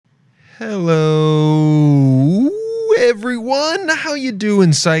Hello, everyone. How you doing,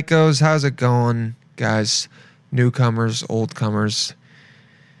 psychos? How's it going, guys? Newcomers, oldcomers,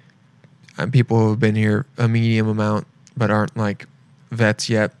 and people who have been here a medium amount but aren't like vets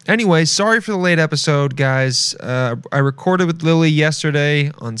yet. Anyway, sorry for the late episode, guys. I recorded with Lily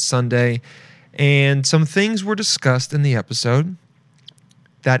yesterday on Sunday, and some things were discussed in the episode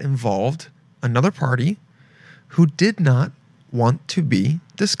that involved another party who did not want to be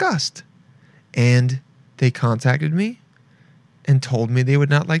discussed. And they contacted me and told me they would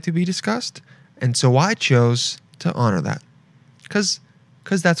not like to be discussed. And so I chose to honor that. Because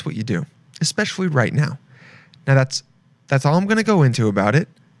that's what you do, especially right now. Now that's all I'm going to go into about it.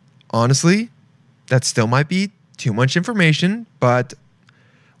 Honestly, that still might be too much information, but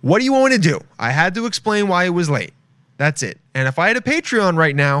what do you want me to do? I had to explain why it was late. That's it. And if I had a Patreon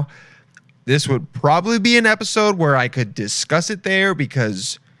right now, this would probably be an episode where I could discuss it there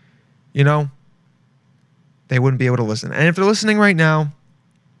because, you know, they wouldn't be able to listen. And if they're listening right now,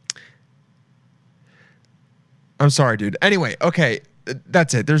 I'm sorry, dude. Anyway, okay,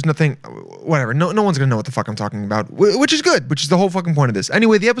 that's it. There's nothing, whatever. No one's going to know what the fuck I'm talking about, which is good, which is the whole fucking point of this.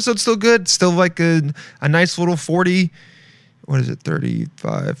 Anyway, the episode's still good. Still like a nice little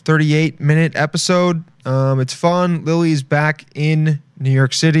 38-minute episode. It's fun. Lily's back in New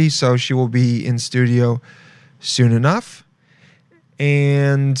York City, so she will be in studio soon enough.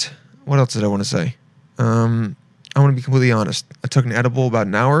 And what else did I want to say? I want to be completely honest. I took an edible about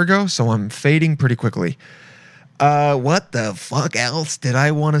an hour ago, so I'm fading pretty quickly. What the fuck else did I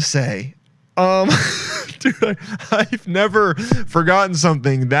want to say? Dude, I've never forgotten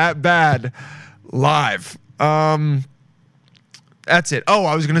something that bad live. That's it. Oh,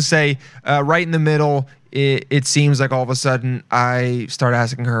 I was going to say, right in the middle, it seems like all of a sudden I start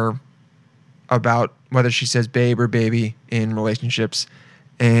asking her about whether she says babe or baby in relationships.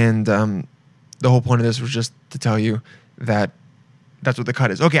 And the whole point of this was just to tell you that that's what the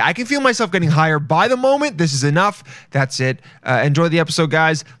cut is. Okay, I can feel myself getting higher by the moment. This is enough. That's it. Enjoy the episode,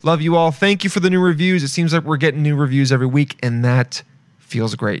 guys. Love you all. Thank you for the new reviews. It seems like we're getting new reviews every week, and that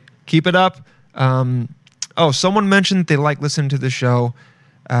feels great. Keep it up. Someone mentioned they like listening to the show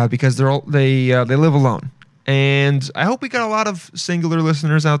because they live alone. And I hope we got a lot of singular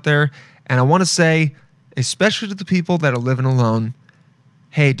listeners out there. And I want to say, especially to the people that are living alone,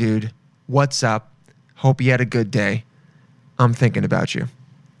 hey, dude, what's up? Hope you had a good day. I'm thinking about you.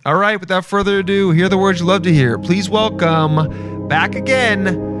 All right, without further ado, here are the words you love to hear. Please welcome back again,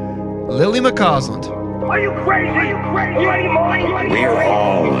 Lily McCausland. Are you crazy? Are you crazy? We're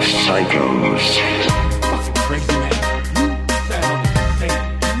all psychos. Fucking crazy man.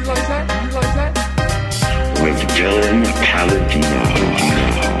 You realize that? You realize that? With Dylan Paladino.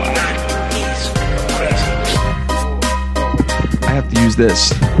 I have to use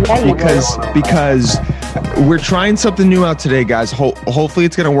this because we're trying something new out today, guys. Hopefully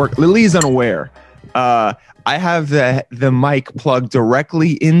it's gonna work. Lily's unaware. I have the mic plugged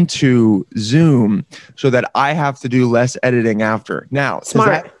directly into Zoom so that I have to do less editing after. Now,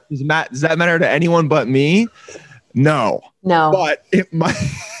 Smart. Does that matter to anyone but me? No. But it might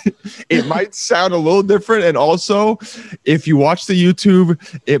it might sound a little different, and also if you watch the YouTube,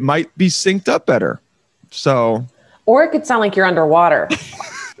 it might be synced up better. So. Or it could sound like you're underwater.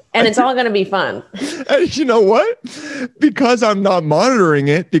 And it's all going to be fun. And you know what? Because I'm not monitoring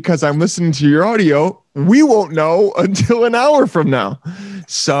it, because I'm listening to your audio, we won't know until an hour from now.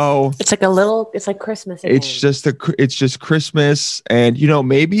 So it's like Christmas. Again. It's just Christmas. And,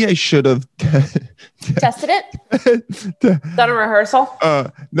 maybe I should have tested it. Done a rehearsal.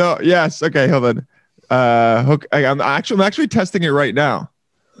 No. Yes. Okay. Hold on. I'm actually testing it right now.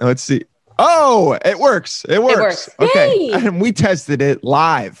 Let's see. Oh, it works. It works. Okay. Yay. And we tested it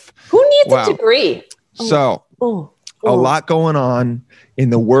live. Who needs a degree? So a lot going on in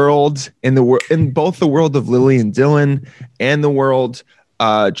the world, in both the world of Lily and Dylan and the world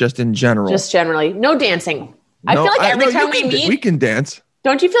just in general. Just generally. No dancing. I feel like every time we meet. We can dance.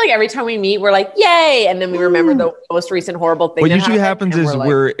 Don't you feel like every time we meet, we're like, yay. And then we remember the most recent horrible thing. What usually happens is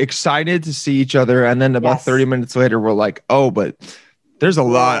we're excited to see each other. And then about 30 minutes later, we're like, oh, but there's a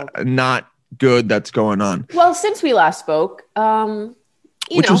lot not good that's going on. Well, since we last spoke,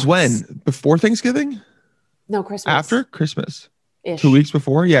 which was when? Before Thanksgiving? No, Christmas. After Christmas. 2 weeks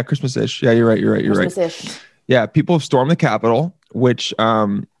before? Yeah, Christmas-ish. Yeah, you're right. Christmas-ish. Yeah, people have stormed the Capitol, which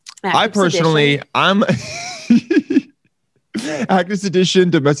I personally, I'm Active sedition,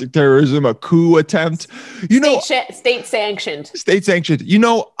 domestic terrorism, a coup attempt. State sanctioned. State sanctioned.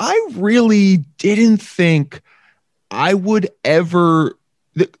 I really didn't think I would ever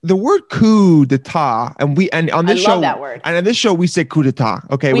the word coup d'etat, and on this I show love that word. and on this show we say coup d'etat.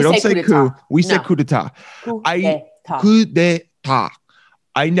 Okay, we don't say coup, d'etat. we say No. coup d'etat. Coup I d'etat. coup d'etat.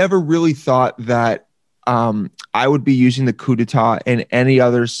 I never really thought that I would be using the coup d'etat in any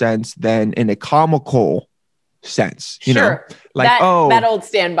other sense than in a comical sense. You know, like that old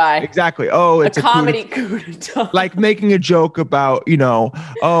standby. exactly. Oh, it's a a comedy coup coup d'etat. like making a joke about,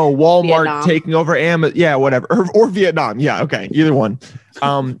 Walmart Vietnam. taking over Amazon. Yeah, whatever. Or Vietnam. Yeah. Okay. Either one.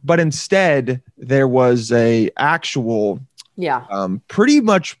 But instead there was a actual, pretty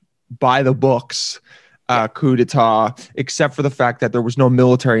much by the books, coup d'etat, except for the fact that there was no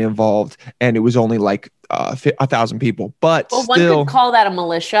military involved and it was only like 1,000 people. But Well, still, one could call that a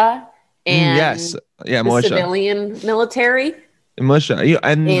militia. And yes, yeah, the militia, civilian military. militia, yeah,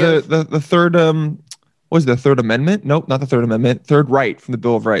 and the third what was the Third Amendment? Nope, not the Third Amendment. Third Right from the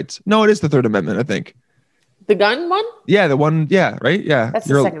Bill of Rights. No, it is the Third Amendment, I think. The gun one? Yeah, the one. Yeah, right. Yeah, That's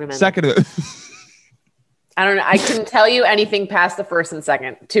the Second Amendment. Second. I don't know. I couldn't tell you anything past the first and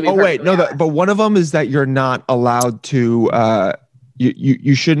second. To be wait, no, honest. but one of them is that you're not allowed to.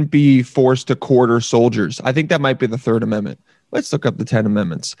 You shouldn't be forced to quarter soldiers. I think that might be the Third Amendment. Let's look up the 10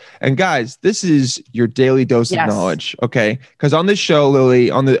 amendments. And guys, this is your daily dose of knowledge, okay? Because on this show,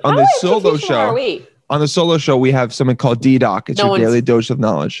 Lily, on the solo show, we have something called DDoc. It's your daily dose of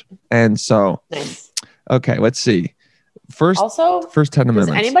knowledge. And so, okay, let's see. First 10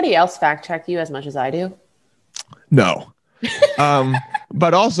 amendments. Does anybody else fact check you as much as I do? No.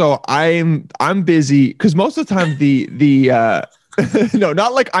 But also I'm busy because most of the time the no,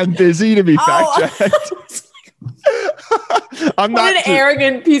 not like I'm busy to be fact checked. I'm what not an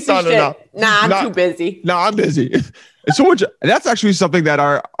arrogant piece of shit. No. I'm too busy. No, I'm busy. So much. That's actually something that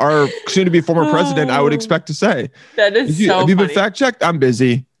our soon to be former president I would expect to say. That is have you been funny. fact checked? I'm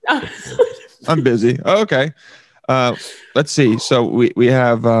busy. I'm busy. Okay. Let's see. So we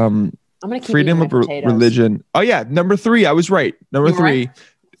have I'm gonna keep freedom of religion. Oh yeah, number 3. I was right. Number 3,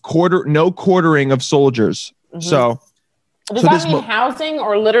 no quartering of soldiers. Mm-hmm. So does that mean housing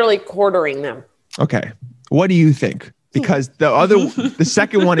or literally quartering them? Okay. What do you think? Because the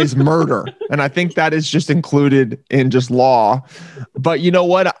second one is murder. And I think that is just included in just law. But you know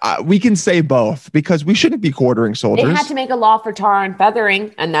what? We can say both because we shouldn't be quartering soldiers. They had to make a law for tar and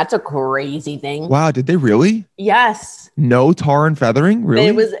feathering, and that's a crazy thing. Wow. Did they really? Yes. No tar and feathering?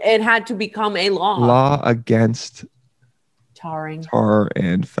 Really? It had to become a law. Law against tar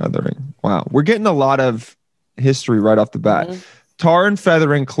and feathering. Wow. We're getting a lot of history right off the bat. Mm-hmm. Tar and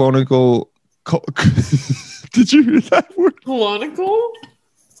feathering colonial. Did you hear that word? Colonial?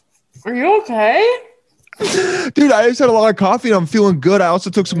 Are you okay? Dude, I just had a lot of coffee and I'm feeling good. I also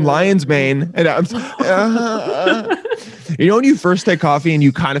took some lion's mane. And I'm you know when you first take coffee and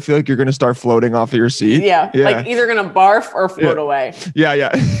you kind of feel like you're going to start floating off of your seat? Yeah. Like either going to barf or float away.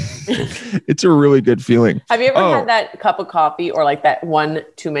 Yeah. It's a really good feeling. Have you ever had that cup of coffee or like that one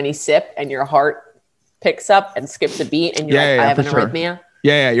too many sip and your heart picks up and skips a beat and you're I have an arrhythmia?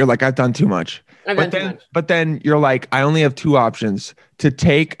 Yeah. You're like, I've done too much. But then you're like, I only have 2 options: to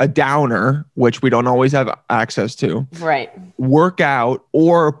take a downer, which we don't always have access to, right? Work out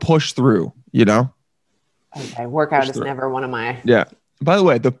or push through. You know. Okay, workout is never one of my. Yeah. By the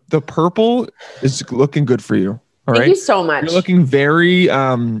way, the purple is looking good for you. All right. Thank you so much. You're looking very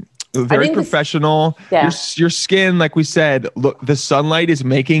professional. Your skin, like we said, look, the sunlight is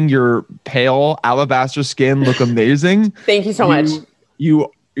making your pale alabaster skin look amazing. Thank you so much.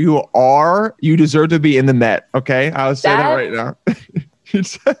 You deserve to be in the Met. Okay. I'll say that right now.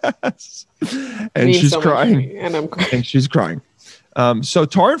 And she's crying. And I'm crying. And she's crying. So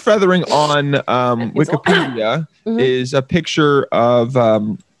tar and feathering on Wikipedia is a picture of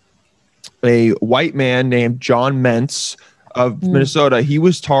a white man named John Mentz of Minnesota. He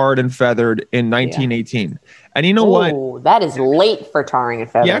was tarred and feathered in 1918. And you know what? That is late for tarring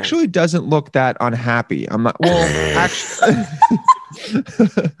and feathering. He actually doesn't look that unhappy. I'm not. Well,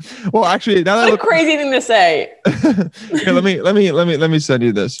 actually. Now that what a crazy thing to say. Here, let me send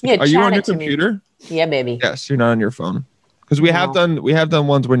you this. Yeah, are you on your computer? Yeah, baby. Yes, you're not on your phone. Because we have done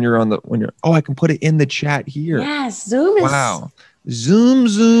ones when you're I can put it in the chat here. Yes, Zoom is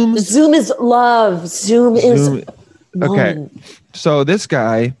Zoom is love. Zoom is okay. So this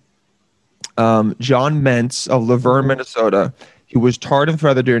guy, John Mentz of Laverne, Minnesota, he was tarred and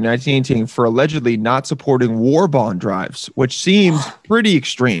feathered during 1918 for allegedly not supporting war bond drives, which seems pretty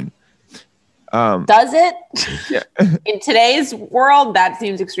extreme. Does it? Yeah. In today's world, that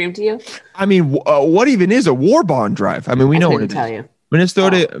seems extreme to you? I mean, what even is a war bond drive? I mean, we know what it is. You.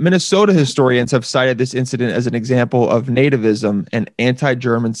 Minnesota historians have cited this incident as an example of nativism and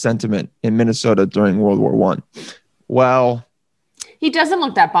anti-German sentiment in Minnesota during World War I. Well, He doesn't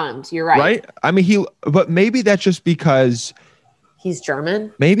look that bummed. You're right. Right? I mean, but maybe that's just because He's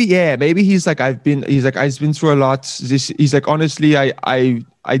German. maybe he's like, I've been through a lot. He's like, honestly,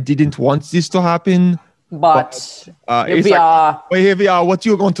 I didn't want this to happen. But It's here we are. Well, here we are. What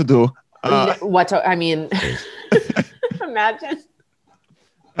you going to do? I mean, imagine.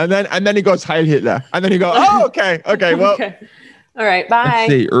 And then he goes, Heil Hitler. And then you go, oh, okay, well. Okay. All right, bye.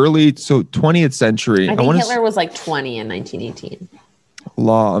 Let's see, early, so 20th century. I think Hitler was like 20 in 1918.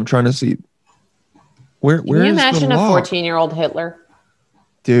 Law. I'm trying to see. Where Can you is the imagine a law? 14-year-old Hitler?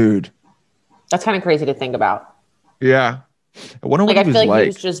 Dude. That's kind of crazy to think about. Yeah. I wonder what Like, I he feel was like like. he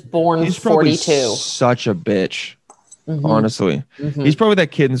was just born He's probably 42. such a bitch. Mhm. Honestly. Mhm. He's probably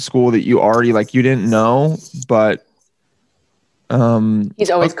that kid in school that you already like you didn't know, but He's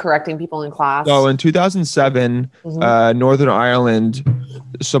always correcting people in class. so in 2007, Mhm. Northern Ireland,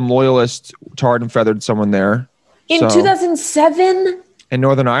 some loyalists tarred and feathered someone there. In So- 2007? in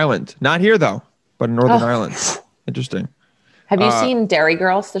Northern Ireland. Not here though, but in Northern Oh. Ireland. Interesting. Have you seen Dairy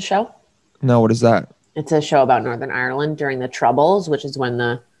Girls, the show? No, what is that? It's a show about Northern Ireland during the Troubles, which is when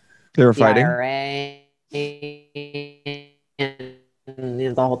the They were fighting. IRA and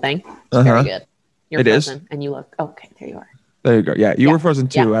the whole thing. It's Uh-huh. very good. You're It is? frozen, and you look okay. There you are. There you go. Yeah, you Yeah. were frozen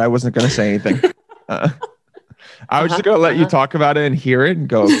too. I wasn't going to say anything. I was just going to let you talk about it and hear it and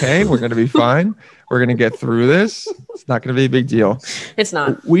go, okay, we're going to be fine. We're going to get through this. It's not going to be a big deal. It's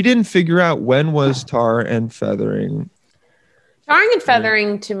not. We didn't figure out when was tar and feathering. Tarring and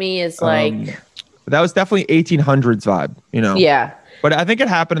feathering to me is like, That was definitely 1800s vibe, you know? yeah. But I think it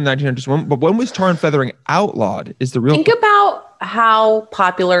happened in 1900s. But when was tar and feathering outlawed is the real Think about how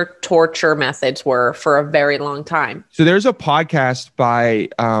popular torture methods were for a very long time. So there's a podcast by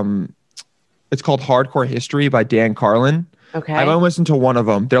it's called Hardcore History by Dan Carlin. Okay. I've only listened to one of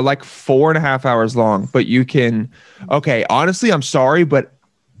them. They're like 4.5 hours long, but you can honestly, I'm sorry, but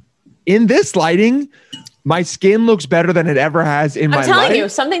in this lighting, my skin looks better than it ever has in my I'm telling life. you,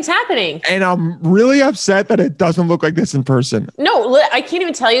 something's happening. And I'm really upset that it doesn't look like this in person. No, I can't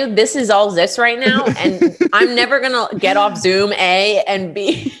even tell you. This is all this right now, and I'm never gonna get off Zoom. A and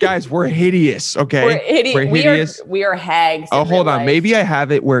B. Guys, we're hideous, okay? We're hideous. We're hideous. We are hags. Oh, in hold real on. life. Maybe I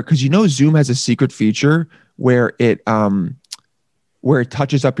have it where, because you know Zoom has a secret feature where it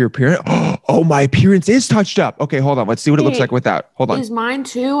touches up your appearance. Oh, my appearance is touched up. Okay, hold on. Let's see what it looks Wait, like without. Hold on. Is mine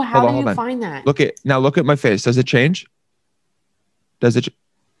too? How Hold on, do hold you on. find that? Look at my face. Does it change? Does it?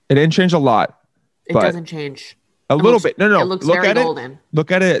 It didn't change a lot. It but doesn't change. A little bit. No. It looks Look very at golden. it.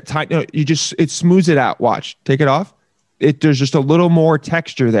 Look at it. No, it smooths it out. Watch. Take it off. There's just a little more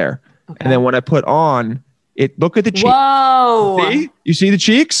texture there. Okay. And then when I put on it, look at the cheek. Whoa! See? You see the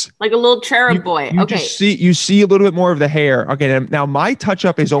cheeks? Like a little cherub boy. You Okay. just see a little bit more of the hair. Okay, now my touch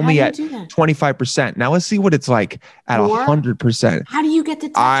up is only do you at do that? 25%. Now let's see what it's like at More? 100%. How do you get the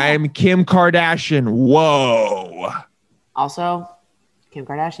touch I'm up? Kim Kardashian. Whoa. Also Kim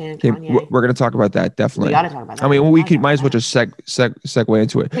Kardashian, Kim, Kanye. we're gonna talk about that definitely. We gotta talk about that. I mean, We we gotta could talk might as about well just segue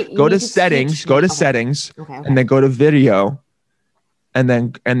into it. Wait, you Go to need to settings. switch Go me. to Okay. settings, Okay. and then go to video, and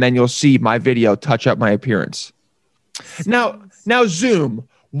then you'll see my video touch up my appearance. Now Zoom.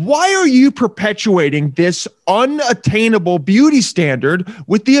 Why are you perpetuating this unattainable beauty standard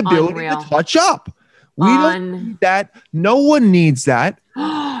with the ability Unreal. to touch up? We don't need that. No one needs that.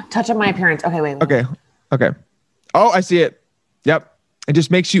 Touch up my appearance. Okay, wait. Okay. Oh, I see it. Yep. It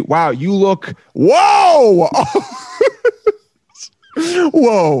just makes you, wow, you look, whoa.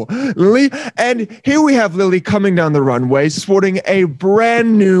 Whoa, Lily. And here we have Lily coming down the runway sporting a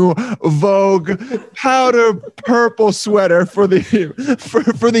brand new Vogue powder purple sweater for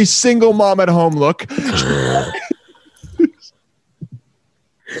the single mom at home look.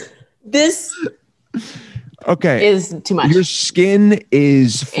 This Okay. is too much. Your skin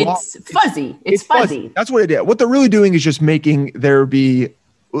is It's fuzzy. It's fuzzy. That's what it is. What they're really doing is just making there be.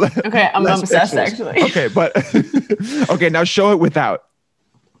 Okay, I'm less obsessed pixels. actually. Okay, but okay, now show it without.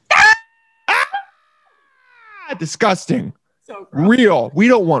 Disgusting. So gross. Real. We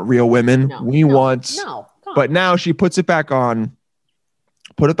don't want real women. No, we no, want. No. come on. But now she puts it back on.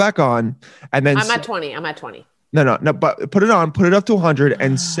 Put it back on, and then I'm at 20. I'm at 20. no. But put it on. Put it up to 100,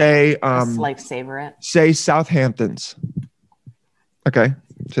 and say Just like savor it. say Southampton's. Okay.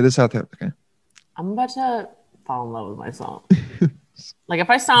 Say the Southampton. Okay. I'm about to fall in love with myself. Like if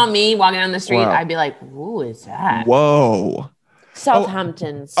I saw me walking down the street, Wow. I'd be like, "Who is that?" Whoa.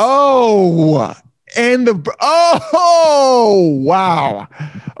 Southampton's. Oh, and wow.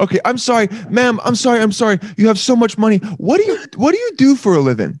 Okay, I'm sorry, ma'am. I'm sorry. You have so much money. What do you do for a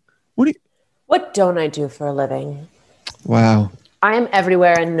living? What don't I do for a living? Wow. I am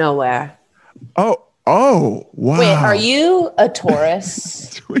everywhere and nowhere. Oh, Oh, wow. Wait, are you a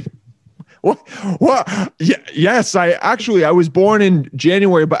Taurus? What? Yeah, yes, I was born in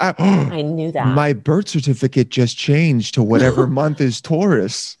January, but I knew that. my birth certificate just changed to whatever month is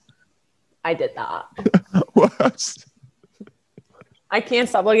Taurus. I did that. What? I can't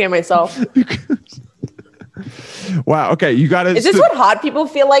stop looking at myself. Wow. Okay, you got to. Is this what hot people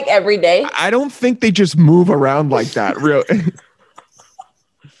feel like every day? I don't think they just move around like that. Really.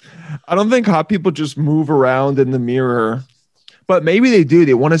 I don't think hot people just move around in the mirror. But maybe they do.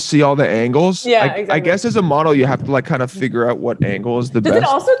 They want to see all the angles. Yeah, I guess as a model, you have to like kind of figure out what angle is the Does best. it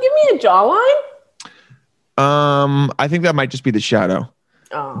also give me a jawline? I think that might just be the shadow.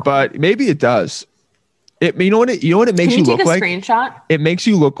 Oh. But maybe it does. You know what it makes Can you look take a like? screenshot? It makes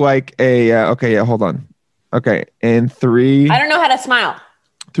you look like a. Okay, yeah. Hold on. Okay, and 3. I don't know how to smile.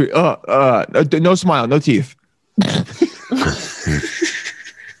 3. No smile, no teeth.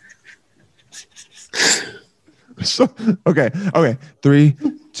 So okay. 3,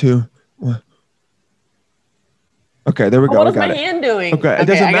 2, 1. Okay, there we go. What is I got my it. hand doing? Okay, it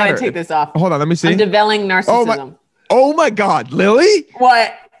doesn't I matter. gotta take this off. Hold on, let me see. I'm developing narcissism. Oh my God, Lily!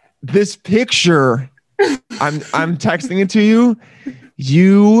 What? This picture, I'm texting it to you.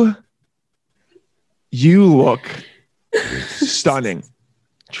 You look stunning,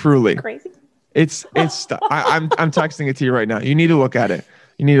 truly. Crazy. I'm texting it to you right now. You need to look at it.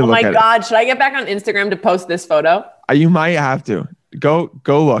 You need to Oh look my at God. Should I get back on Instagram to post this photo? it. You might have to go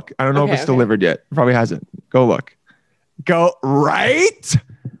look. I don't know if Okay, it's okay. delivered yet. It probably hasn't. Go look. Go right.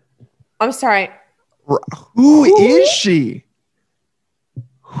 I'm sorry. Who is she?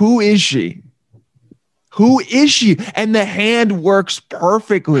 Who is she? Who is she? And the hand works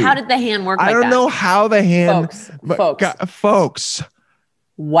perfectly. How did the hand work like I don't that? know how the hand. Folks.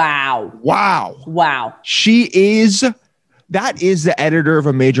 Wow. Wow. That is the editor of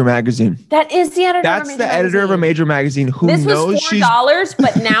a major magazine. That is the editor That's of a major the editor of a major magazine who This knows was she's. $4,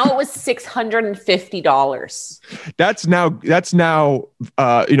 but now it was $650. That's now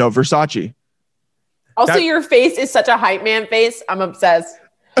Versace. Also, your face is such a hype man face. I'm obsessed.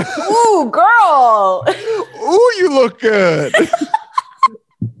 Ooh, girl. Ooh, you look good.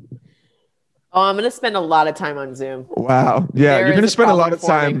 Oh, I'm gonna spend a lot of time on Zoom. Wow. Yeah, There you're gonna is a spend a lot problem of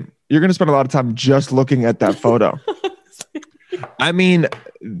time. forming. You're gonna spend a lot of time just looking at that photo. I mean,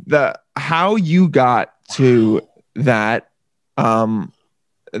 how you got to that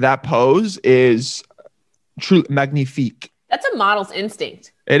that pose is true magnifique. That's a model's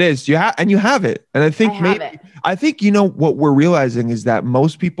instinct. It is. You have it. And I think I think what we're realizing is that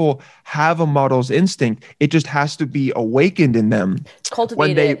most people have a model's instinct. It just has to be awakened in them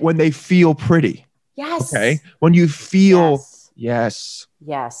Cultivated. when they feel pretty. Yes. Okay. When you feel Yes.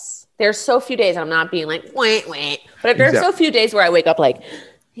 yes. There's so few days I'm not being like, wait. But there's so few days where I wake up like,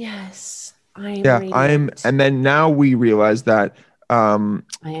 yes, I am radiant. And then now we realize that I am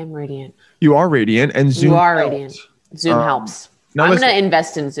radiant. you are radiant and Zoom. You are helps. radiant. Zoom helps. now I'm listen- going to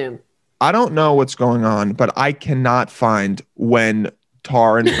invest in Zoom. I don't know what's going on, but I cannot find when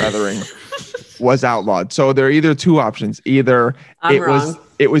tar and feathering was outlawed. So there are either two options. Either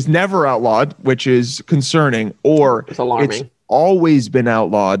it was never outlawed, which is concerning, or It's alarming. it's always been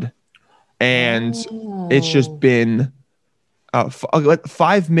outlawed and it's just been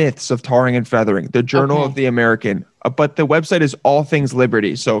 5 myths of tarring and feathering, the Journal of the American. But the website is All Things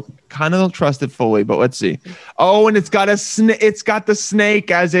Liberty, so kind of don't trust it fully. But let's see. Oh, and it's got it's got the snake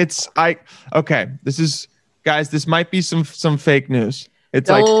as its. Okay, this might be some fake news. It's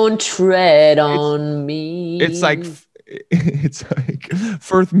Don't tread on me. It's like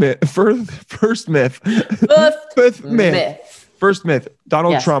first myth. First myth.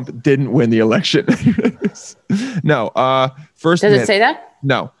 Donald Trump didn't win the election. No. First Does myth. it say that?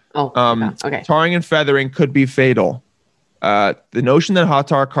 No. Oh, okay. Tarring and feathering could be fatal. The notion that hot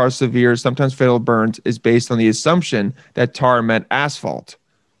tar caused severe, sometimes fatal burns is based on the assumption that tar meant asphalt.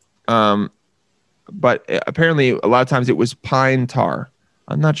 But apparently, a lot of times it was pine tar.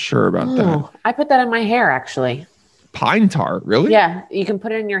 I'm not sure about that. I put that in my hair, actually. Pine tar, really? Yeah, you can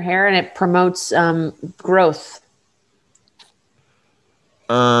put it in your hair and it promotes growth.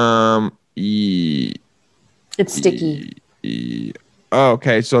 It's sticky.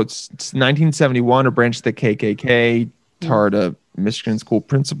 Okay, so it's 1971, a branch of the KKK, tarred a Michigan school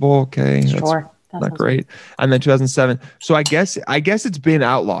principal. Okay, Sure. that's not great. And then 2007. So I guess it's been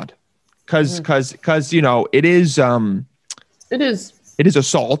outlawed because it is It is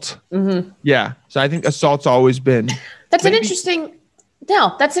assault. Yeah, so I think assault's always been. That's an interesting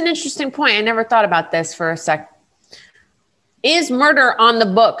point. I never thought about this for a sec. Is murder on the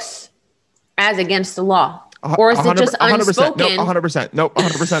books as against the law? Or is it just 100%. unspoken? Nope, 100%. Nope,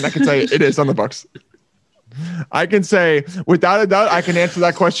 100%. I can tell you it is on the books. I can say without a doubt, I can answer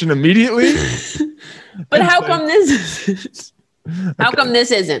that question immediately. But how come this? How come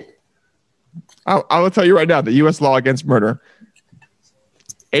this isn't? I will tell you right now, the U.S. law against murder.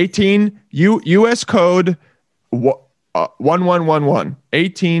 18 U.S. Code 1111.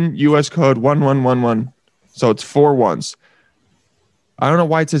 18 U.S. Code 1111. So it's 4 ones. I don't know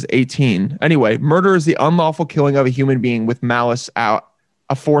why it says 18. Anyway, murder is the unlawful killing of a human being with malice out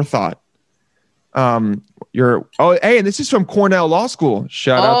aforethought. And this is from Cornell Law School.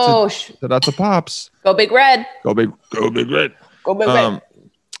 Shout out to Pops. Go Big Red. Go big red. Go Big Red.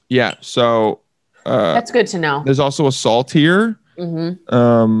 Yeah. So That's good to know. there's also assault here.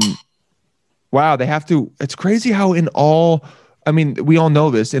 Wow, they have to. It's crazy how in all. I mean, we all know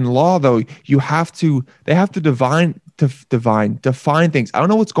this. In law, though, they have to define things. I don't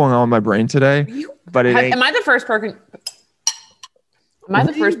know what's going on in my brain today, but it ain't Am I the first person? Am I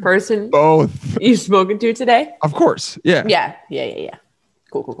the first person both. you've spoken to today? Of course, yeah. Yeah.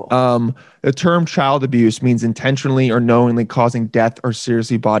 Cool. The term child abuse means intentionally or knowingly causing death or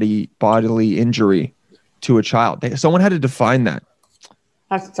seriously bodily injury to a child. Someone had to define that.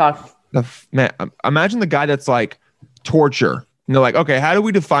 That's tough. Man, imagine the guy that's like torture. And they're like, okay, how do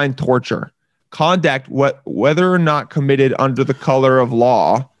we define torture? Conduct, whether or not committed under the color of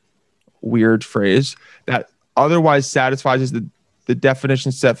law, weird phrase, that otherwise satisfies the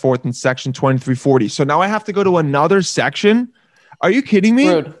definition set forth in section 2340. So now I have to go to another section. Are you kidding me?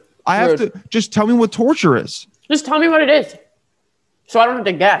 Rude. I have to just tell me what torture is. Just tell me what it is, so I don't have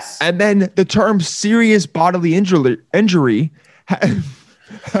to guess. And then the term serious bodily injury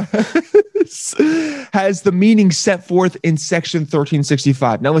has the meaning set forth in section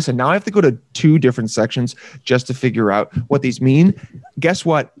 1365. Now listen, now I have to go to 2 different sections just to figure out what these mean. Guess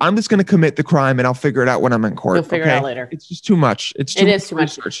what? I'm just going to commit the crime and I'll figure it out when I'm in court. You'll figure it out later. It's just too much. It is too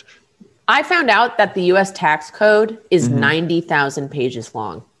much research. I found out that the U.S. tax code is 90,000 pages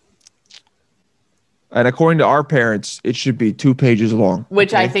long. And according to our parents, it should be 2 pages long.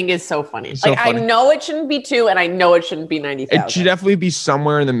 Which I think is so funny. So I know it shouldn't be 2, and I know it shouldn't be 90,000. It should definitely be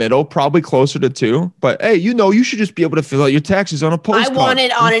somewhere in the middle, probably closer to 2. But hey, you should just be able to fill out your taxes on a postcard. I want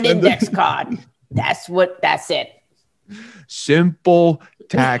it on an index card. That's it. Simple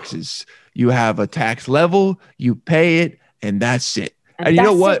taxes. You have a tax level, you pay it, and that's it. And you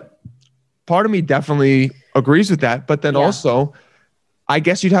know what? Part of me definitely agrees with that. But then also, I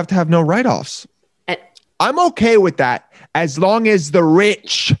guess you'd have to have no write-offs. I'm okay with that as long as the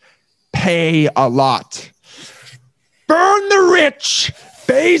rich pay a lot. Burn the rich,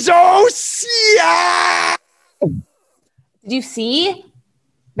 Bezos. Yeah. Did you see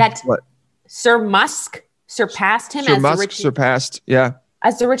that Sir Musk surpassed him as the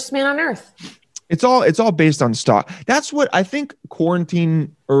richest man on earth? It's all based on stock. That's what I think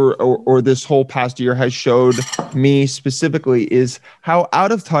quarantine or this whole past year has showed me specifically is how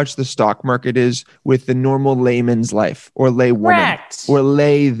out of touch the stock market is with the normal layman's life or laywoman or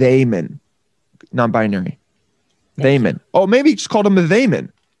layman, non-binary. Theyman. Oh, maybe just called him a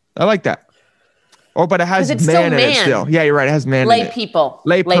theyman. I like that. Oh, but it has man in it still. Yeah, you're right. It has man in it. Lay people.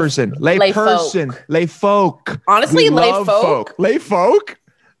 Lay person. Lay person. Lay folk. Honestly, lay folk. Lay folk.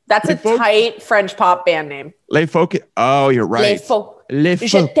 That's a tight French pop band name. Les Folk. Oh, you're right. Les Folk. Les Je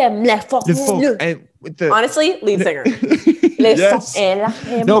Folk. t'aime, les folk. Les Folk. And with the, honestly, lead singer. Les yes.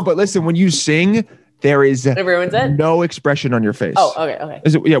 No, but listen, when you sing, there is no expression on your face. Oh, okay.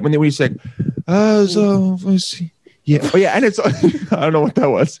 Is it, yeah, when you sing. Yeah. Oh, yeah. And it's, I don't know what that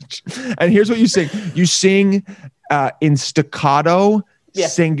was. And here's what you sing. You sing in staccato,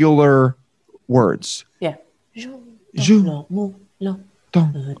 singular words. Yeah.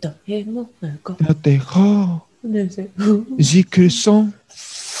 And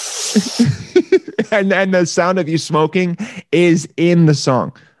the sound of you smoking is in the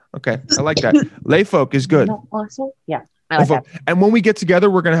song. Okay, I like that. Lay folk is good. Yeah, I like that. And when we get together,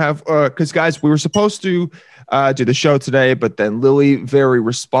 we're gonna have because guys, we were supposed to do the show today, but then Lily very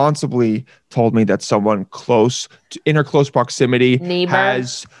responsibly told me that someone in her close proximity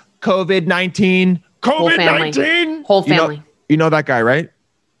has COVID-19. COVID-19. Whole family. You know that guy, right?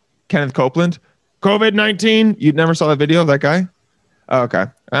 Kenneth Copeland. COVID-19. You never saw that video of that guy? Oh, okay.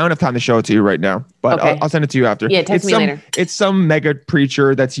 I don't have time to show it to you right now, but okay. I'll send it to you after. Yeah, text me later. It's some mega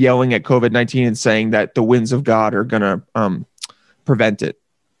preacher that's yelling at COVID-19 and saying that the winds of God are going to prevent it.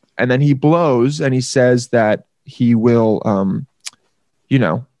 And then he blows and he says that he will,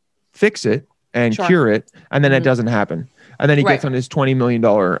 fix it and cure it. And then it doesn't happen. And then he gets on his $20 million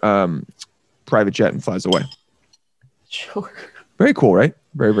private jet and flies away. Sure. Very cool, right?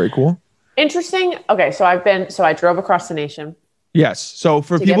 Very, very cool. Interesting. Okay, so I drove across the nation Yes. So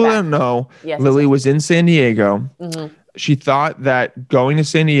for To get people that back. don't know, Yes, Lily yes. was in San Diego. She thought that going to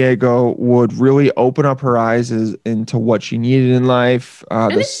San Diego would really open up her eyes into what she needed in life.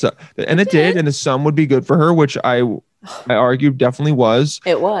 And it did, and the sun would be good for her, which I argued definitely was.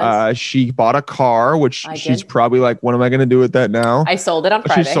 It was. She bought a car, which I she's did. probably like, what am I going to do with that now? I sold it on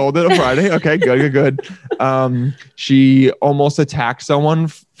Friday. She sold it on Friday. Okay, good. She almost attacked someone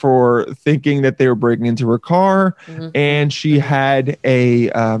for thinking that they were breaking into her car, and she had a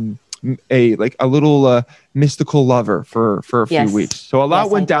little mystical lover for a few Yes. weeks. So a lot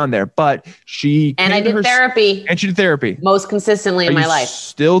Yes, went I did. down there, but she And came I to did therapy and she did therapy. most consistently in Are my you life.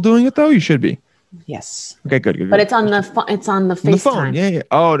 still doing it though? You should be. Yes. Okay, good. But it's on the it's on the FaceTime. the phone. Yeah.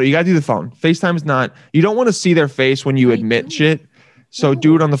 Oh, no, you gotta do the phone. FaceTime is not. You don't want to see their face when you admit shit. So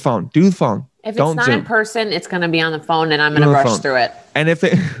do it on the phone. Do the phone. If Don't it's not in Zoom. person, it's going to be on the phone, and I'm going Do to it on the rush phone. through it.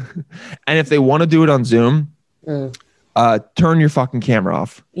 And if they want to do it on Zoom, turn your fucking camera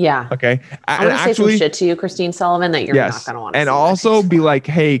off. Yeah. Okay. I'm going to say some shit to you, Christine Sullivan, that you're not Yes. going to want to And see. also be like,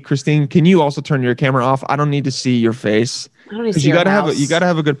 hey, Christine, can you also turn your camera off? I don't need to see your face. I don't need to Because see you your gotta have house. you gotta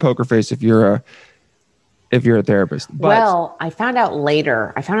have a good poker face if you're a therapist. But Well, I found out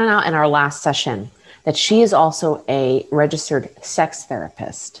later, I found out in our last session that she is also a registered sex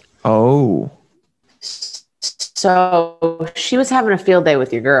therapist. oh, So she was having a field day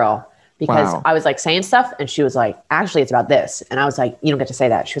with your girl because Wow. I was like saying stuff and she was like, actually, it's about this. And I was like, you don't get to say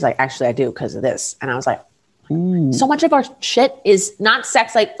that. She was like, actually, I do because of this. And I was like, so much of our shit is not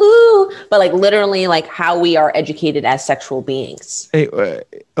sex, like, ooh, but like literally like how we are educated as sexual beings. hey,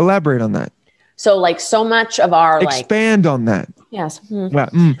 elaborate on that. So like so much of our like, Expand on that. yes, Wow.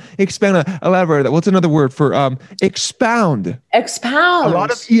 Expand on elaborate on that. What's another word for expound? expound. A lot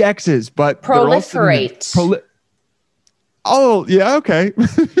of EXs, but they're also- Proliferate. Oh, yeah, okay.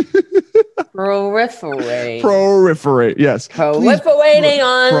 Proliferate. Proliferate, yes. Proliferating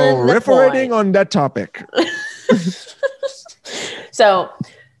on the Proliferating point. on that topic. So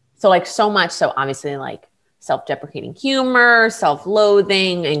like so much. So obviously like self-deprecating humor,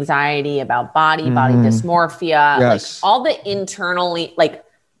 self-loathing, anxiety about body dysmorphia, Yes. like all the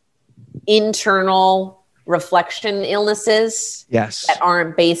internal reflection illnesses Yes. that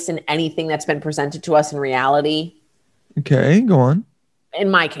aren't based in anything that's been presented to us in reality. Okay, go on. In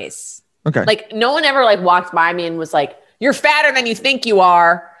my case, Okay. like no one ever like walked by me and was like, "You're fatter than you think you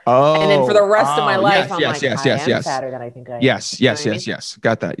are." Oh, And then for the rest of my life, yes, I'm yes, like, yes, I yes, am yes. fatter than I think I am. Yes, You know yes, what I yes, mean? yes.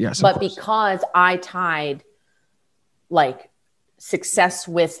 Got that. Yes. of But course. because I tied like success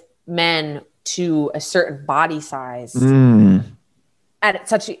with men to a certain body size at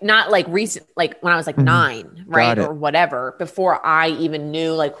such not like recent, like when I was like 9, right? it. Or whatever, before I even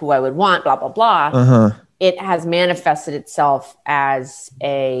knew like who I would want, blah, blah, blah. Uh-huh. It has manifested itself as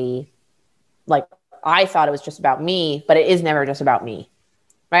like, I thought it was just about me, but it is never just about me,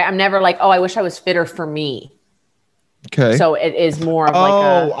 right? I'm never like, oh, I wish I was fitter for me. Okay. So it is more of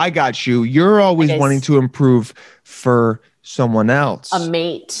oh, like I got you. You're always Like a- wanting to improve for someone else, a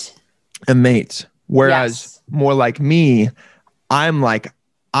mate. a mate. Whereas Yes. more like me, I'm like,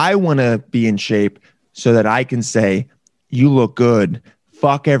 I want to be in shape so that I can say, you look good.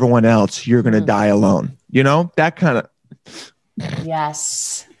 Fuck everyone else. You're going to die alone. You know, that kind of.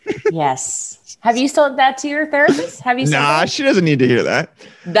 Yes. Yes. Have you sold that to your therapist? Have you sold Nah, that? she doesn't need to hear that.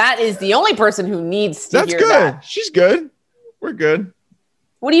 That is the only person who needs to That's hear good. that. She's good. We're good.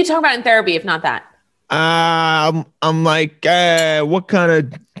 What do you talk about in therapy if not that? I'm like, what kind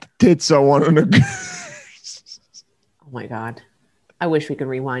of tits I want on a Oh my God. I wish we could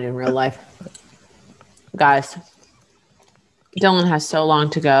rewind in real life. Guys, Dylan has so long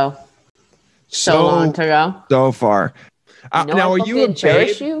to go. So long to go. so far. You know Now, I are you a fucking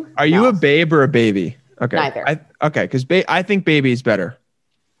cherish babe? you? Are you No. a babe or a baby? Okay. Neither. Okay, because I think baby is better.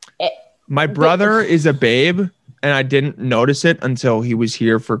 It- My brother is a babe, and I didn't notice it until he was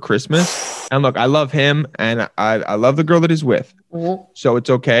here for Christmas. And look, I love him, and I love the girl that he's with, Mhm. so it's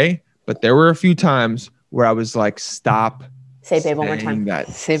okay. But there were a few times where I was like, "Stop Say babe one more saying time. that.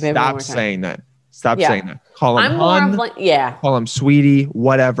 Say babe one Stop more time. saying that. Stop Yeah. saying that. Call him I'm more hun, of like, yeah. call him sweetie,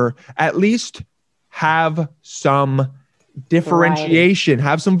 whatever. At least have some differentiation,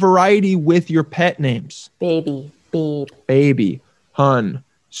 have some variety with your pet names. Baby, babe. Baby, hun,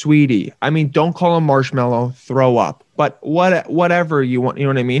 sweetie. I mean, don't call him marshmallow, throw up. But whatever you want, you know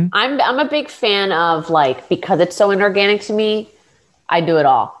what I mean? I'm a big fan of like, because it's so inorganic to me, I do it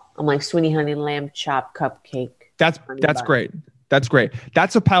all. I'm like sweetie, honey, lamb chop, cupcake. That's bun. great. That's great.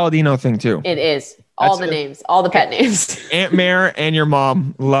 That's a Paladino thing too. It is. All That's the it. names, all the pet names. Aunt Mare and your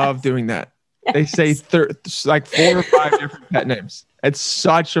mom love doing that. They say like 4 or 5 different pet names. It's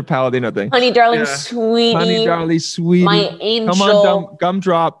such a Palladino thing. Honey, darling, Yeah. sweetie. Honey, darling, sweetie. My angel. Come on,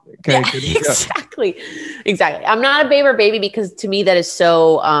 gumdrop. Okay, Yeah, good to go. exactly. I'm not a favorite baby because to me that is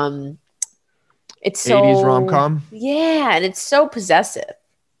so it's so 80s rom-com. Yeah, and it's so possessive.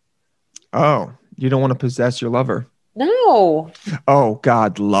 Oh, you don't want to possess your lover. No. Oh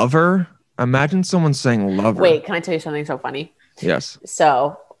God, lover. Imagine someone saying lover. Wait, can I tell you something so funny? Yes.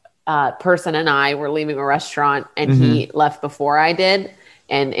 So person and I were leaving a restaurant and he left before I did.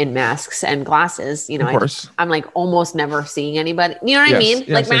 And in masks and glasses, you know, Of course. I'm like almost never seeing anybody. You know what I Yes, mean? yes,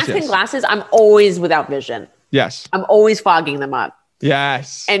 Like yes, masks yes. and glasses, I'm always without vision. Yes. I'm always fogging them up.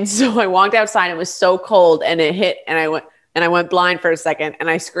 Yes. And so I walked outside. It was so cold, and it hit, and I went blind for a second, and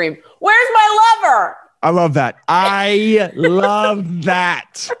I screamed, "Where's my lover?" I love that. I love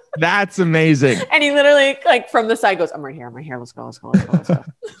that. That's amazing. And he literally, like from the side, goes, "I'm right here. I'm right here. Let's go. Let's go. Let's go. Let's go."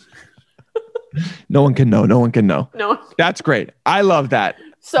 No one can know. No one can know. No, That's great. I love that.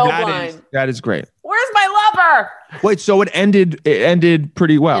 so That blind. is- that is great. Where's my lover? Wait, so it ended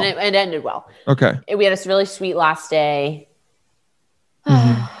pretty well. And it ended well. Okay. We had a really sweet last day. We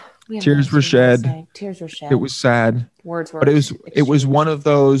had a Tears really were sweet last shed. day. Tears were shed. It was sad. Words were. But it was one of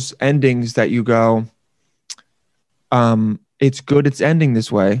those endings that you go, it's good it's ending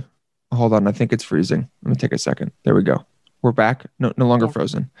this way. Hold on, I think it's freezing. Let me take a second. There we go. We're back. No longer Yeah.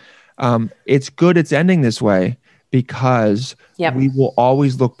 frozen. It's good it's ending this way because Yep. we will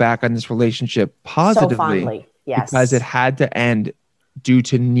always look back on this relationship so positively fondly. Yes. because it had to end due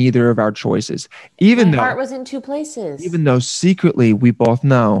to neither of our choices. Even my though heart was in two places. even though secretly we both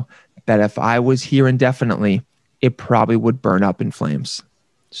know that if I was here indefinitely, it probably would burn up in flames.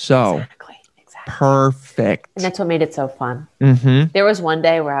 So Exactly. perfect. And that's what made it so fun. Mm-hmm. There was one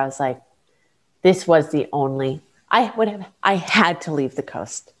day where I was like, this was the only, I had to leave the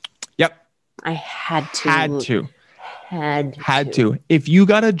coast. Yep. I had to. Had to. If you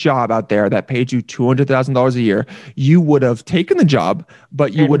got a job out there that paid you $200,000 a year, you would have taken the job,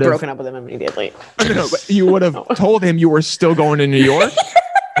 but you And would have broken up with him immediately. No, but you would have told him you were still going to New York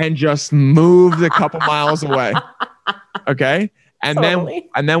and just moved a couple miles away. Okay. Totally.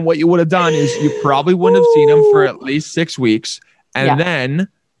 And then what you would have done is you probably wouldn't have seen him for at least 6 weeks. And Yeah. then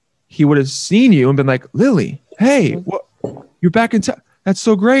he would have seen you and been like, Lily, hey, what, you're back in town. That's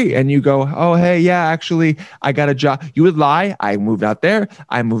so great. And you go, oh, hey, yeah, actually, I got a job. You would lie. I moved out there.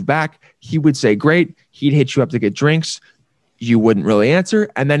 I moved back. He would say, great. He'd hit you up to get drinks. You wouldn't really answer.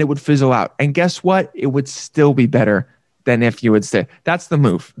 And then it would fizzle out. And guess what? It would still be better than if you would stay. That's the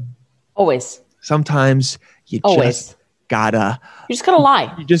move. Always. Sometimes you Always. just gotta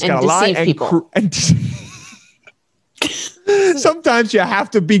lie. You just and gotta lie deceive and, people. sometimes you have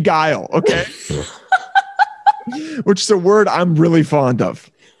to beguile, okay? Which is a word I'm really fond of.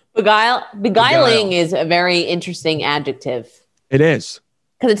 Beguiling is a very interesting adjective It is.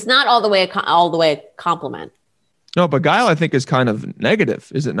 because it's not all the way a compliment. No, beguile I think is kind of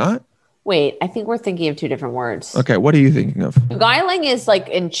negative, is it not? Wait, I think we're thinking of two different words. Okay, what are you thinking of? Beguiling is like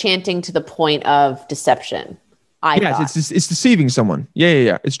enchanting to the point of deception. Yes, thought. it's deceiving someone.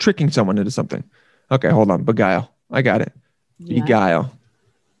 Yeah. It's tricking someone into something. Okay, hold on. Beguile. I got it. Yeah. Beguile.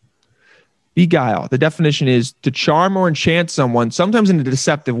 Beguile. The definition is to charm or enchant someone, sometimes in a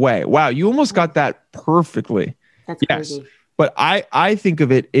deceptive way. Wow, you almost got that perfectly. That's Yes. crazy. But I think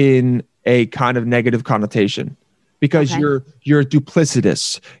of it in a kind of negative connotation because Okay. you're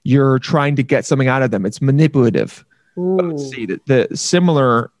duplicitous. You're trying to get something out of them. It's manipulative. But let's Ooh. see the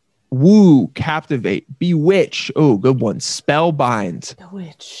similar woo, captivate, bewitch. Oh, good one. Spellbind.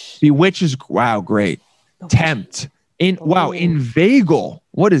 Bewitch. Bewitch is wow, great. Tempt. Inveigle.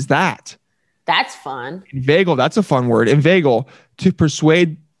 What is that? That's fun. Inveigle, that's a fun word. Inveigle, to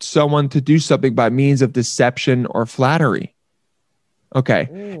persuade someone to do something by means of deception or flattery. Okay.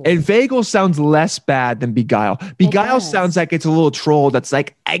 Inveigle sounds less bad than beguile. Beguile does. sounds like it's a little troll that's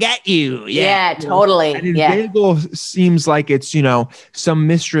like, I got you. Yeah, totally. And Yeah. inveigle seems like it's, some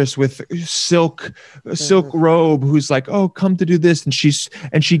mistress with silk robe who's like, oh, come to do this.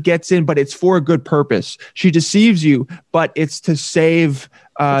 And she gets in, but it's for a good purpose. She deceives you, but it's to save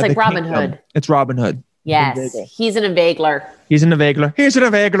It's like the Robin kingdom. Hood. It's Robin Hood. Yes. Inveigle. He's an inveigler. He's an inveigler. He's an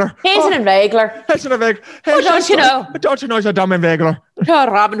inveigler. He's an inveigler. He's an inveigler. Oh, don't you know? Don't you know he's a dumb inveigler? Oh,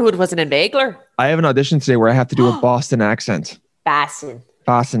 Robin Hood was an inveigler. I have an audition today where I have to do a Boston accent. Bassin.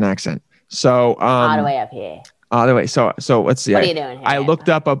 Boston accent. So All the way up here. All the way. So let's see. What are you doing here? I looked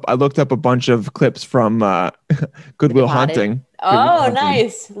up a bunch of clips from Goodwill Departed? Hunting. Oh,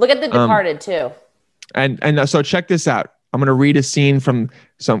 nice. Look at The Departed too. And so check this out. I'm gonna read a scene from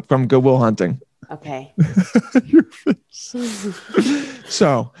Goodwill Hunting. Okay. Your face.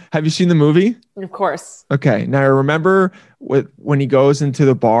 So, have you seen the movie? Of course. Okay. Now, remember when he goes into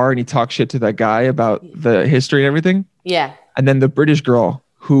the bar and he talks shit to that guy about the history and everything? Yeah. And then the British girl,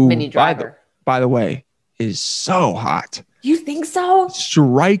 who, Minnie Driver. by the way, is so hot. You think so?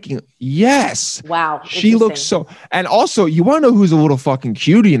 Striking. Yes. Wow. She looks so. And also, you want to know who's a little fucking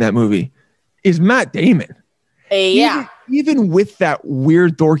cutie in that movie? Is Matt Damon. Yeah. Even with that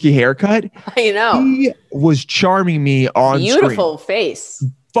weird dorky haircut, I know. he was charming me on Beautiful screen. face.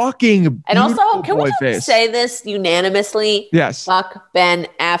 Fucking And also, beautiful can we boy just face. say this unanimously? Yes. Fuck Ben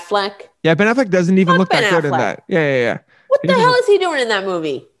Affleck. Yeah, Ben Affleck doesn't even Fuck look that Ben good in Affleck. that. Yeah. What He the doesn't- hell is he doing in that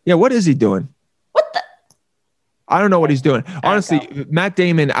movie? Yeah, what is he doing? What the? I don't know what he's doing. Honestly, go. Matt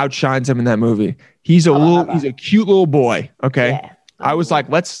Damon outshines him in that movie. He's he's a cute little boy. Okay. Yeah. I was like,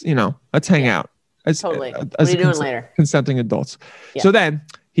 let's hang out. As, Totally. as What are you doing later? Consenting adults. Yeah. So then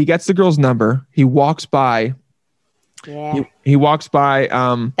he gets the girl's number. He walks by. Yeah. He walks by.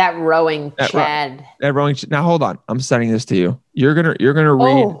 That rowing That Chad. That rolling. Now hold on. I'm sending this to you. You're gonna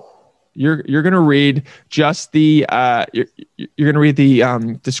read. Oh. You're gonna read just the you're gonna read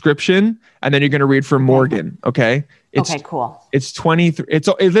the description, and then you're gonna read from Morgan. Okay. Okay, cool. It's 23.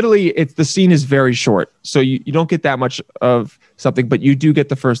 It's the scene is very short, so you don't get that much of something, but you do get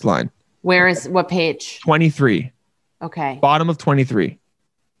the first line. What page? 23. Okay. Bottom of 23.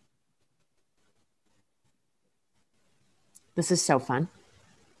 This is so fun.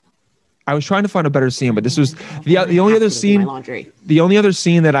 I was trying to find a better scene, but this was the only other My scene. laundry. The only other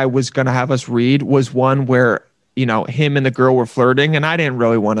scene that I was gonna have us read was one where him and the girl were flirting, and I didn't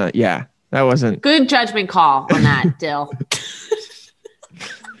really want to. Yeah, that wasn't Good judgment call on that, Dill.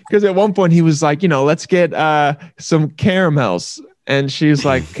 because at one point he was like, let's get some caramels, and she's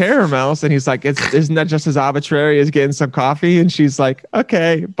like caramels, and he's like, isn't that just as arbitrary as getting some coffee? And she's like,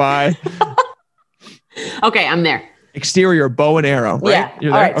 okay, bye. Okay, I'm there. Exterior bow and arrow. Right? Yeah.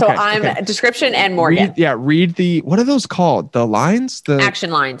 You're All there? right. So Okay, I'm okay. description and Morgan. Read the, what are those called? The lines? The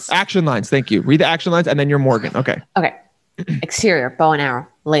Action lines. action lines. Thank you. Read the action lines and then you're Morgan. Okay. Okay. Exterior, bow and arrow.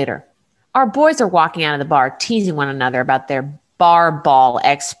 Later. Our boys are walking out of the bar, teasing one another about their bar ball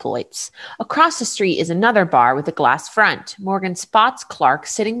exploits. Across the street is another bar with a glass front. Morgan spots Clark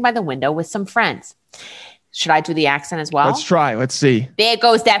sitting by the window with some friends. Should I do the accent as well? Let's try. Let's see. There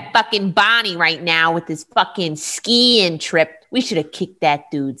goes that fucking Bonnie right now with his fucking skiing trip. We should have kicked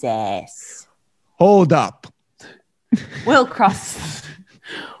that dude's ass. Hold up. Will crosses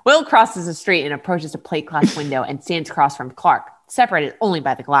the street and approaches a plate glass window and stands across from Clark, separated only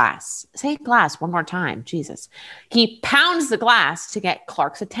by the glass. Say glass one more time. Jesus. He pounds the glass to get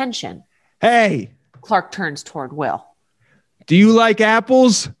Clark's attention. Hey, Clark turns toward Will. do you like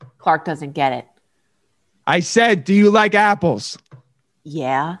apples? Clark doesn't get it. I said, do you like apples?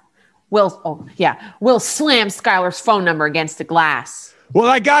 Yeah. Will slams Skylar's phone number against the glass. Well,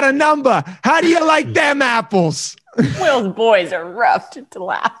 I got a number. How do you like them apples? Will's boys are roughed into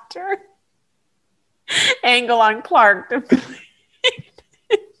laughter. Angle on Clark.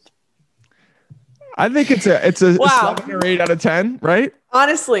 I think it's a Wow. 7 or 8 out of 10, right?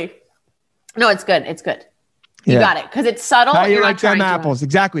 Honestly. No, it's good. It's good. You got it. Because it's subtle. How do you You're like not trying them to- apples?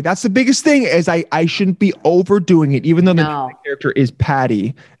 Exactly. That's the biggest thing is I shouldn't be overdoing it, even though the No. main character is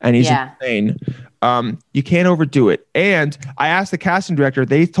Patty and he's Yeah. insane. You can't overdo it. And I asked the casting director,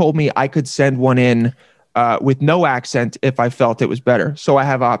 they told me I could send one in with no accent if I felt it was better. So I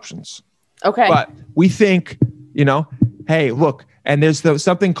have options. Okay. But we think, hey, look, and there's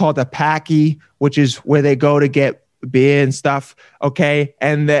something called a packy, which is where they go to get beer and stuff. Okay.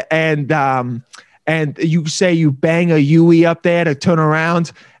 And you say you bang a Yui up there to turn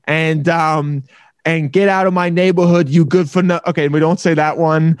around and get out of my neighborhood. You good for no. Okay. We don't say that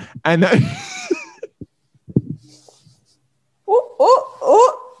one. And then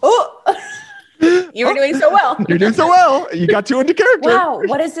You were doing so well. you're doing so well. You got 200 character. Wow.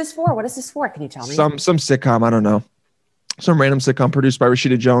 What is this for? What is this for? Can you tell me? Some sitcom, I don't know. Some random sitcom produced by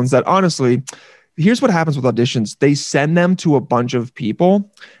Rashida Jones that honestly, here's what happens with auditions. They send them to a bunch of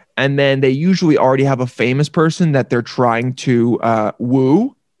people and then they usually already have a famous person that they're trying to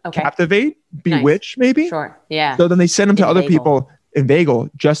woo, Okay. captivate, bewitch maybe. Sure. Yeah. So then they send them to other Inveigle. people, inveigle,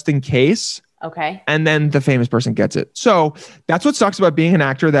 just in case. Okay. And then the famous person gets it. So that's what sucks about being an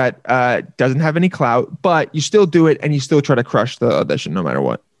actor that doesn't have any clout, but you still do it and you still try to crush the audition no matter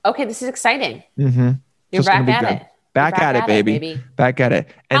what. Okay. This is exciting. Mm-hmm. You're back at it. Back You're at it, baby. Back at it.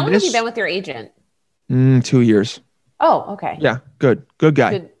 And How long have you been with your agent? 2 years. Oh, okay. Yeah, good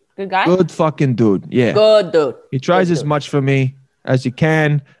guy. Good guy. Good fucking dude. Yeah. Good dude. He tries Good as dude. much for me as you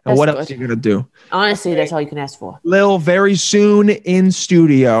can. And That's what good. else are you gonna do? Honestly, that's all you can ask for. Lil, very soon in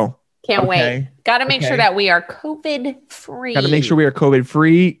studio. Can't Okay. wait. Got to make Okay. sure that we are COVID free. Got to make sure we are COVID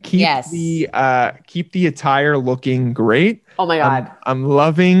free. Keep Yes. keep the attire looking great. Oh my God. I'm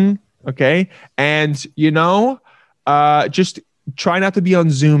loving. Okay, and just try not to be on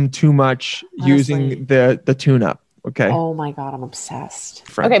Zoom too much using the tune up. Okay. Oh my God. I'm obsessed.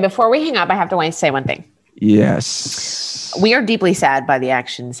 Friend. Okay. Before we hang up, I have to say one thing. Yes. We are deeply sad by the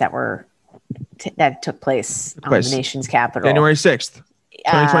actions that took place on Place. the nation's capital. January 6th,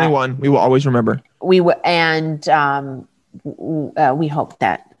 2021. We will always remember. We hope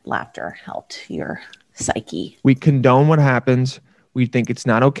that laughter helped your psyche. We condone what happened. We think it's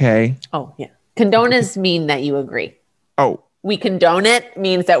not okay. Oh yeah. Condone is mean that you agree. Oh. We condone it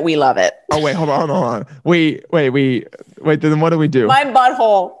means that we love it. Oh wait, hold on. Wait. Then what do we do? My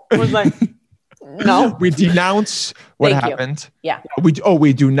butthole was like, no. We denounce what Thank you. happened. Yeah.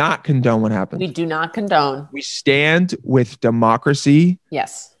 We do not condone what happened. We do not condone. We stand with democracy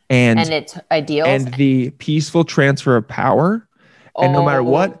Yes. and its ideals. and the peaceful transfer of power. And no matter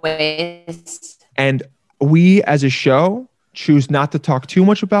what, Always. and we as a show choose not to talk too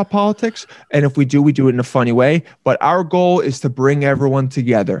much about politics. And if we do, we do it in a funny way. But our goal is to bring everyone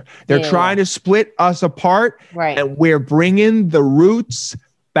together. They're Yeah. trying to split us apart. Right. And we're bringing the roots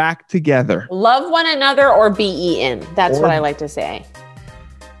back together. Love one another or be eaten. That's Or- what I like to say.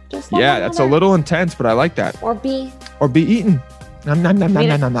 Just love Yeah, one that's a another little intense, but I like that. Or be. Or be eaten. Nom, nom, nom, nom,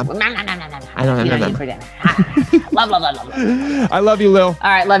 nom, nom, nom. No. I know, You no, don't no. eat for dinner. Love. I love you, Lil. All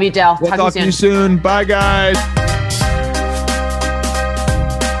right. Love you, Dell. We'll Talk talk to to you soon. you soon. Bye, guys.